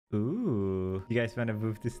You guys want to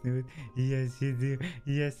move the snoot? Yes, you do.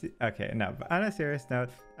 Yes. Okay, no, but on a serious note,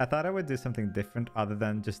 I thought I would do something different other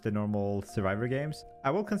than just the normal survivor games.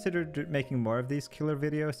 I will consider making more of these killer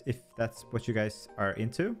videos if that's what you guys are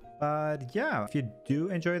into. But yeah, if you do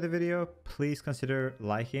enjoy the video, please consider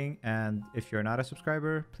liking. And if you're not a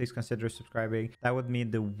subscriber, please consider subscribing. That would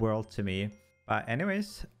mean the world to me. But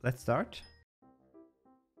anyways, let's start.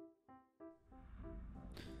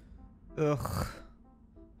 Ugh.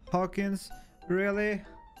 Hawkins, really?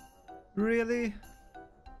 Really?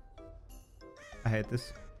 I hate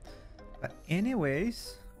this. But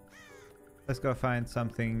anyways, let's go find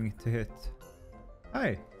something to hit.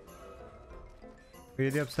 Hi. Are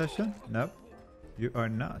you the obsession? Nope. You are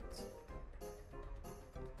not.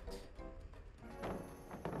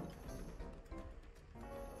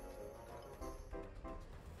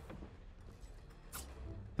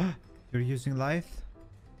 You're using lithe?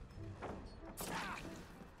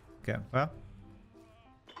 Okay, well.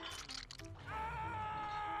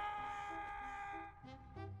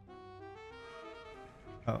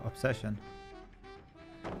 Oh, obsession.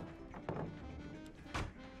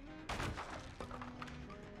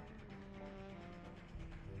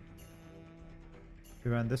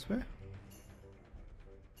 We run this way?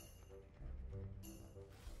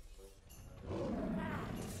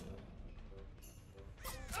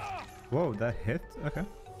 Whoa, that hit? Okay.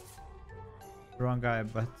 Wrong guy,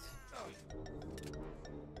 but...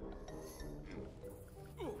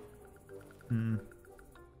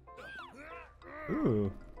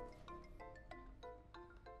 Ooh.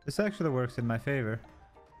 This actually works in my favor.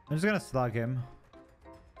 I'm just gonna slug him.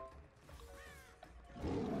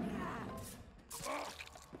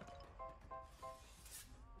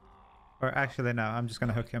 Or actually, no, I'm just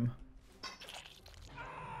gonna hook him.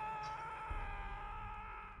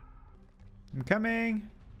 I'm coming!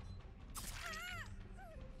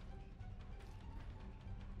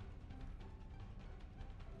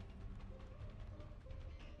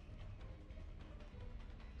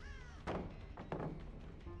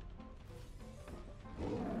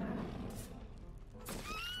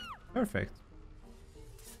 Perfect.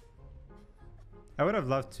 I would have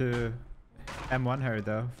loved to M1 her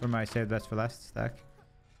though for my save best for last stack.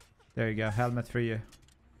 There you go, helmet for you.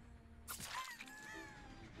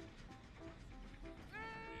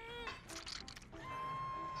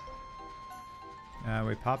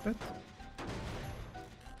 We pop it.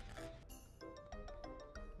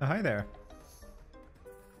 Oh, hi there.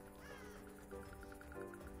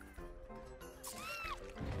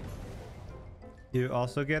 You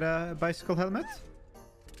also get a bicycle helmet?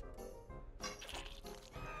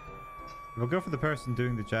 We'll go for the person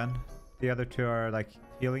doing the gen. The other two are like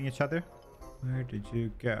healing each other. Where did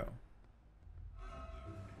you go?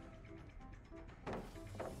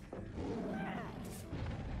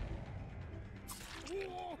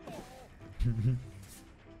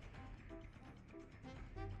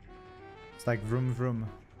 It's like vroom vroom.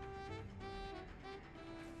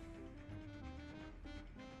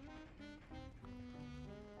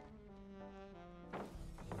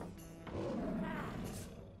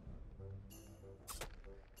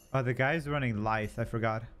 Oh, the guy's running lithe. I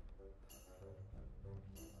forgot.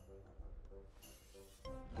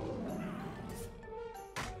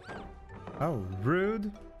 Oh,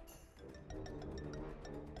 rude.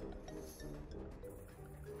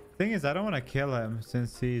 Thing is, I don't want to kill him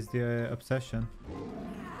since he's the obsession.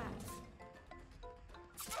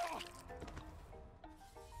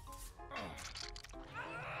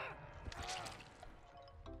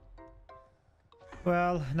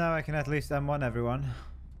 Well, now I can at least M1 everyone.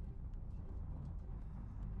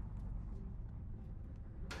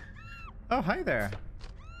 Oh, hi there.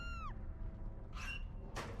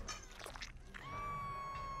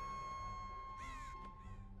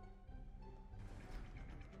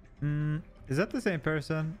 Is that the same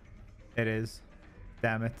person? It is.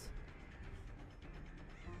 Damn it.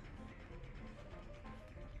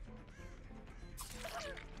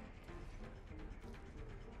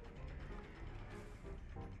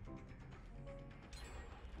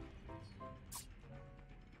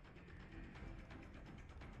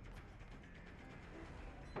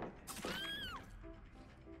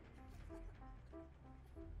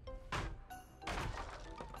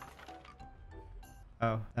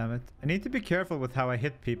 Oh, damn it. I need to be careful with how I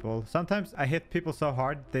hit people. Sometimes I hit people so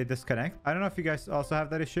hard they disconnect. I don't know if you guys also have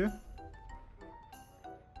that issue.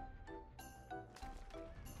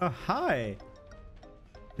 Oh, hi.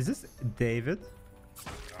 Is this David?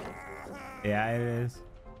 Yeah, it is.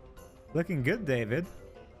 Looking good, David.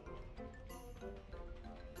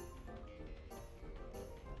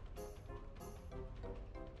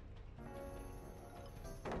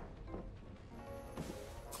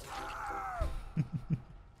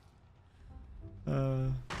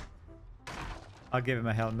 I'll give him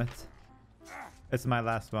a helmet. It's my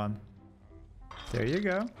last one. There you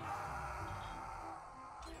go.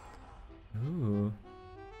 Ooh.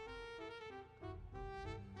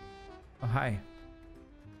 Oh, hi.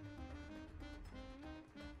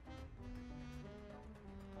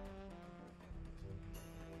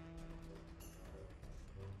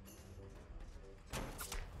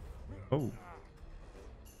 Oh.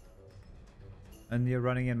 And you're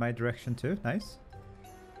running in my direction too? Nice.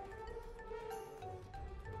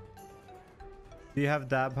 Do you have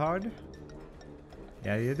dab hard?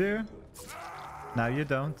 Yeah, you do. Now you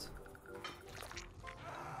don't.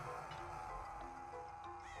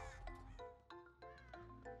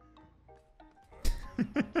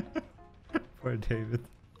 Poor David.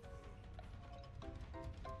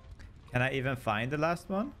 Can I even find the last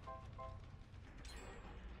one?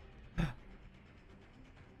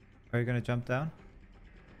 Are you gonna jump down?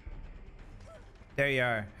 There you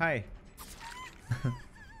are. Hi.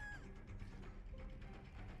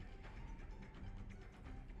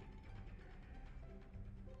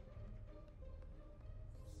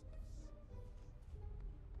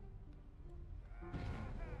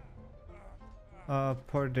 Oh,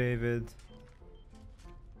 poor David.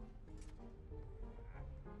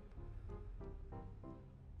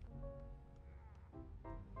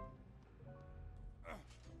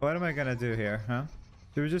 What am I gonna do here, huh?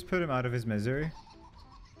 Should we just put him out of his misery?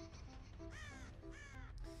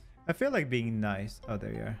 I feel like being nice. Oh,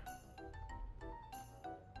 there you are.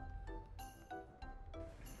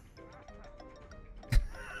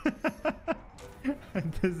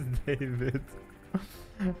 This is David.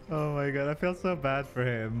 Oh my god, I feel so bad for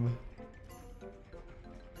him.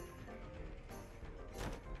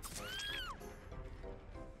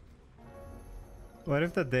 What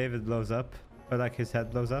if the David blows up? Or like his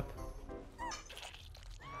head blows up?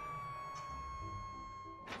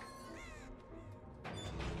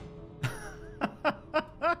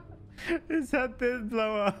 His head did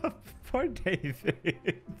blow up. Poor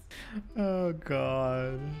David. Oh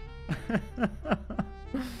god.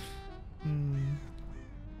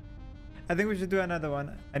 I think we should do another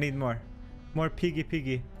one. I need more. More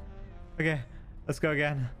piggy. Okay, let's go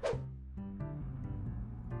again.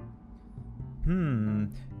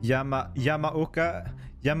 Yamaoka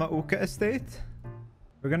estate?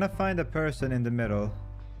 We're gonna find a person in the middle.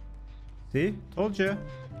 See? Told you.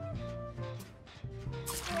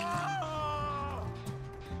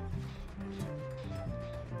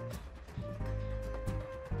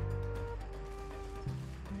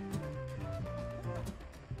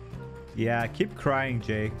 Yeah, keep crying,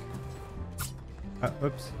 Jake.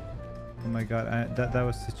 Oops. Oh my god, that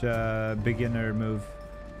was such a beginner move.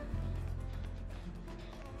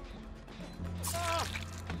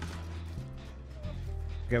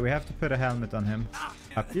 Okay, we have to put a helmet on him.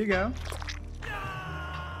 Up you go.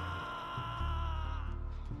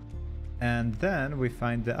 And then we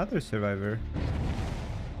find the other survivor.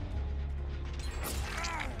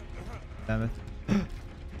 Damn it.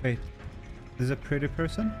 Wait, this is a pretty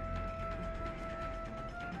person?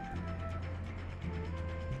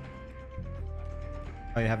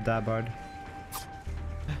 Oh, you have Dabard.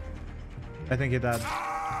 I think he died.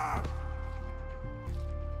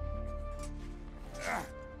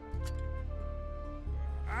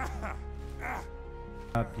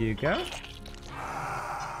 Up you go.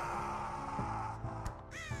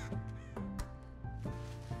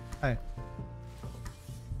 Hi.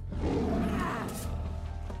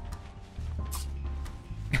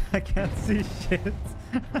 I can't see shit.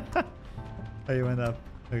 Oh, you went up.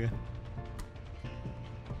 Okay.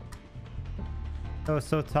 That was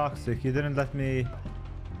so toxic. You didn't let me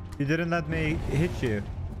hit you.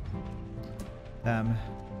 Damn.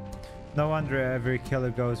 No wonder every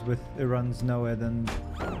killer goes with runs nowhere then.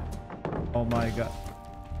 Oh my god.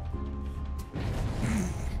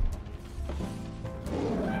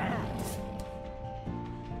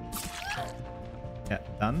 Yeah,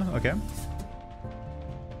 done. Okay.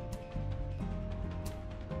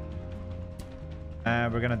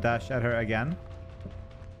 We're gonna dash at her again.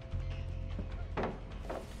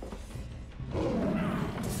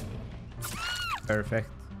 Perfect.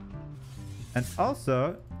 And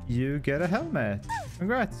also, you get a helmet.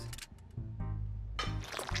 Congrats.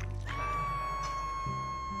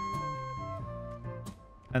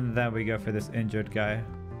 And then we go for this injured guy. I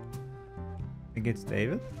think it's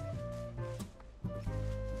David.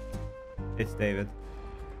 It's David.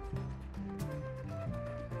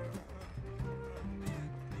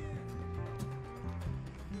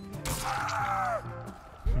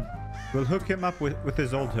 We'll hook him up with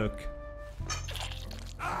his old hook.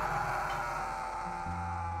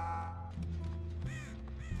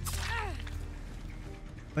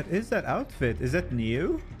 What is that outfit? Is that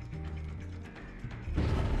new?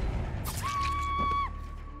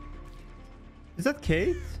 Is that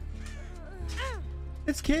Kate?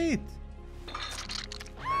 It's Kate!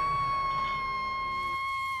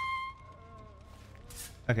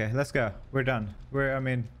 Okay, let's go. We're done. I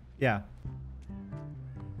mean, yeah.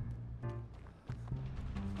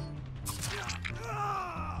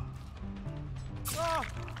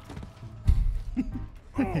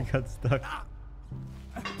 He got stuck.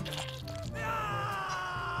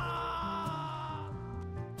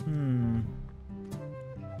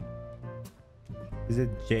 Is it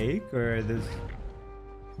Jake or this?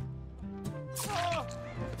 Oh,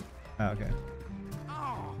 okay.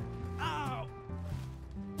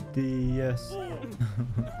 Yes.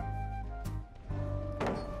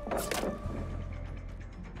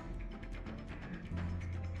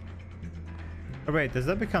 Oh wait, does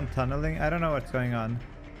that become tunneling? I don't know what's going on.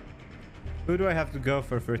 Who do I have to go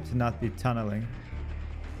for it to not be tunneling?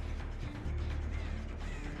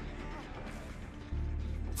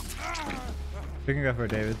 We can go for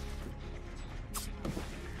David.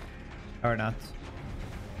 Or not.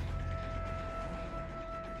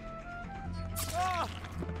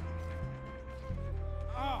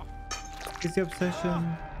 Is the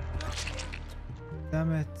obsession?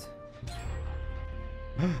 Damn it.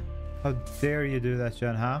 How dare you do that,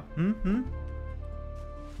 John, huh? Mm-hmm.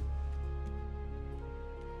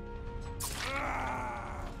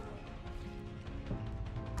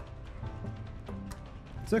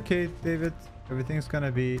 It's okay, David. Everything's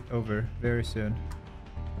gonna be over very soon.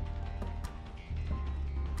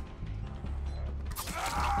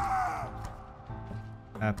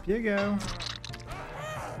 Up you go.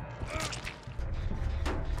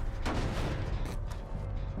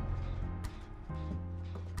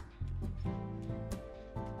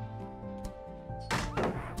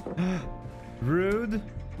 Rude.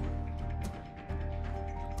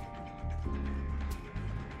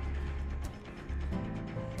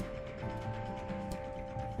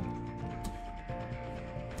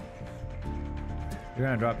 You're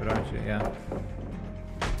gonna drop it, aren't you? Yeah.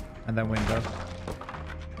 And then window.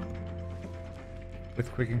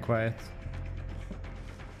 With quick and quiet.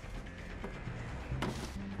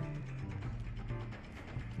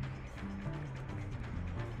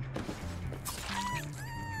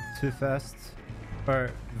 Too fast.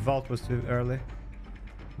 Or vault was too early.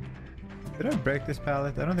 Did I break this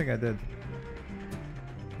pallet? I don't think I did.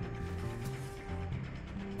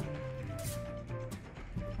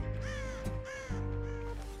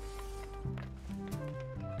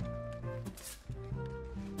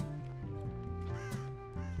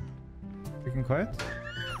 Quick and quiet?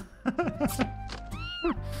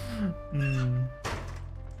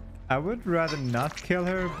 I would rather not kill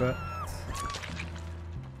her, but...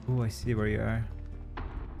 Oh, I see where you are.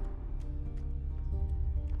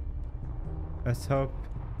 Let's hope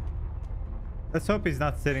he's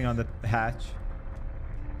not sitting on the hatch.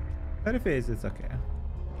 But if he is, it's okay.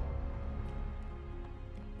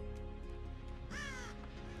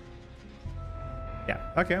 Yeah,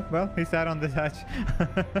 okay, well, he sat on the hatch.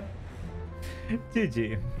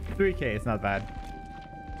 GG. 3k, it's not bad.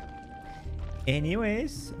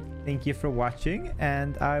 Anyways, thank you for watching,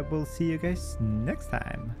 and I will see you guys next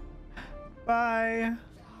time. Bye!